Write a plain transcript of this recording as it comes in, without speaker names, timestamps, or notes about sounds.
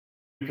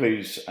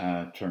Please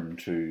turn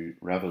to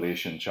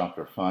Revelation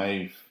chapter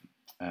 5.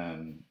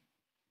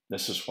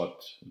 This is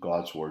what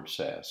God's word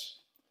says.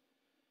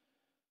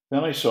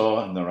 Then I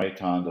saw in the right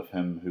hand of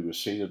him who was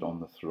seated on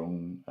the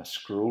throne a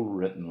scroll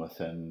written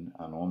within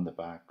and on the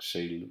back,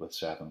 sealed with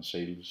 7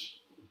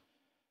 seals.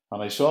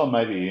 And I saw a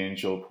mighty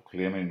angel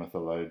proclaiming with a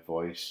loud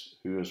voice,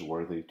 "Who is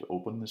worthy to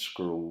open the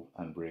scroll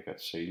and break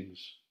its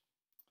seals?"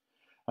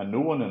 And no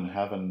one in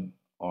heaven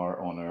or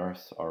on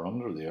earth or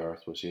under the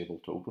earth was able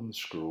to open the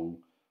scroll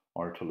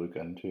or to look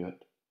into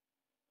it.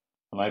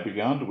 And I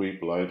began to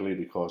weep loudly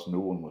because no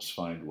one was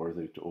found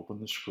worthy to open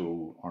the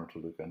scroll or to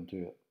look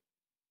into it.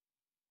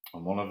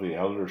 And one of the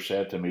elders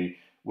said to me,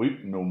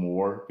 "Weep no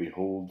more.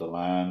 Behold, the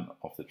Lion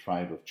of the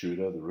tribe of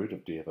Judah, the Root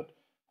of David,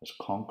 has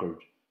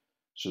conquered,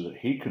 so that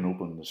he can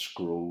open the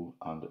scroll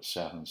and its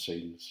 7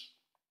 seals."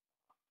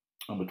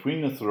 And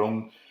between the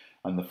throne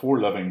and the 4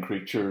 living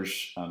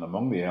creatures and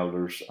among the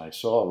elders, I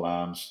saw a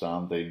lamb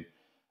standing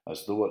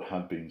as though it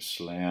had been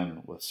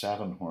slain, with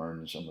 7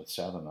 horns and with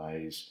 7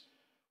 eyes,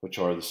 which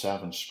are the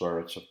 7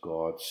 spirits of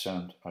God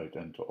sent out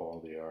into all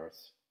the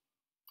earth.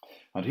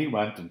 And he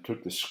went and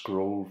took the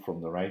scroll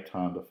from the right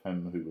hand of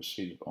him who was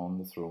seated on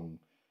the throne.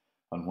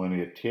 And when he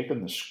had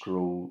taken the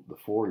scroll, the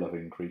 4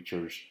 living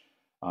creatures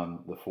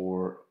and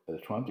the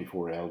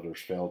 24 elders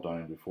fell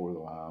down before the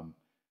Lamb,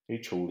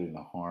 each holding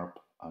a harp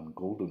and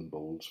golden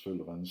bowls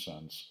full of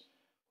incense,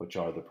 which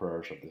are the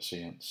prayers of the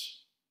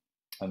saints.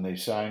 And they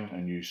sang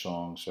a new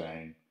song,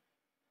 saying,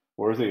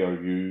 "Worthy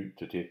are you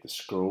to take the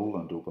scroll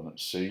and open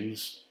its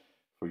seals,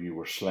 for you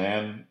were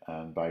slain,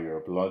 and by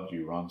your blood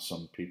you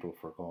ransomed people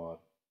for God,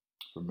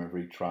 from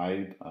every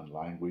tribe and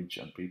language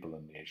and people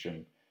and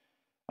nation,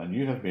 and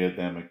you have made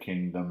them a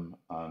kingdom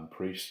and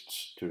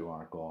priests to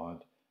our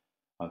God,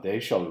 and they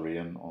shall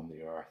reign on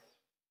the earth."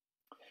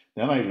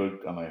 Then I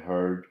looked and I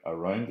heard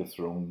around the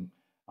throne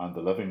and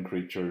the living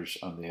creatures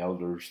and the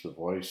elders the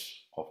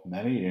voice of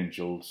many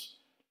angels,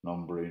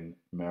 numbering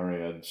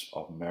myriads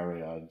of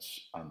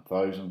myriads and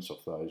thousands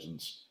of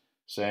thousands,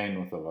 saying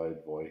with a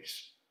loud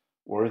voice,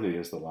 "Worthy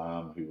is the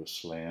Lamb who was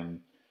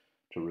slain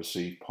to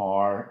receive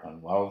power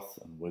and wealth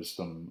and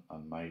wisdom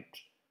and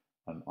might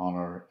and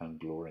honour and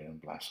glory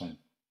and blessing."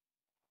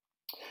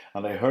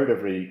 And I heard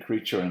every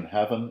creature in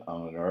heaven and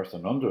on earth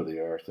and under the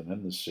earth and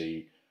in the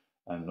sea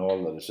and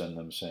all that is in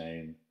them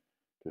saying,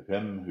 "To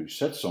him who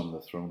sits on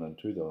the throne and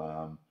to the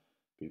Lamb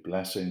be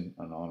blessing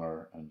and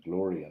honour and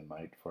glory and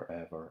might for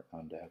ever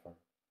and ever."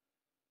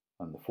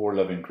 And the 4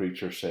 living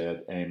creatures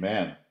said,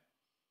 "Amen."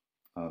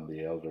 And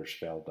the elders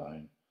fell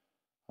down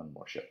and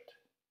worshipped.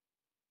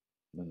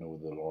 And know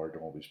the Lord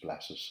always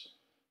blesses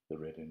the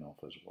reading of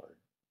his word.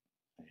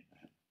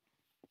 Amen.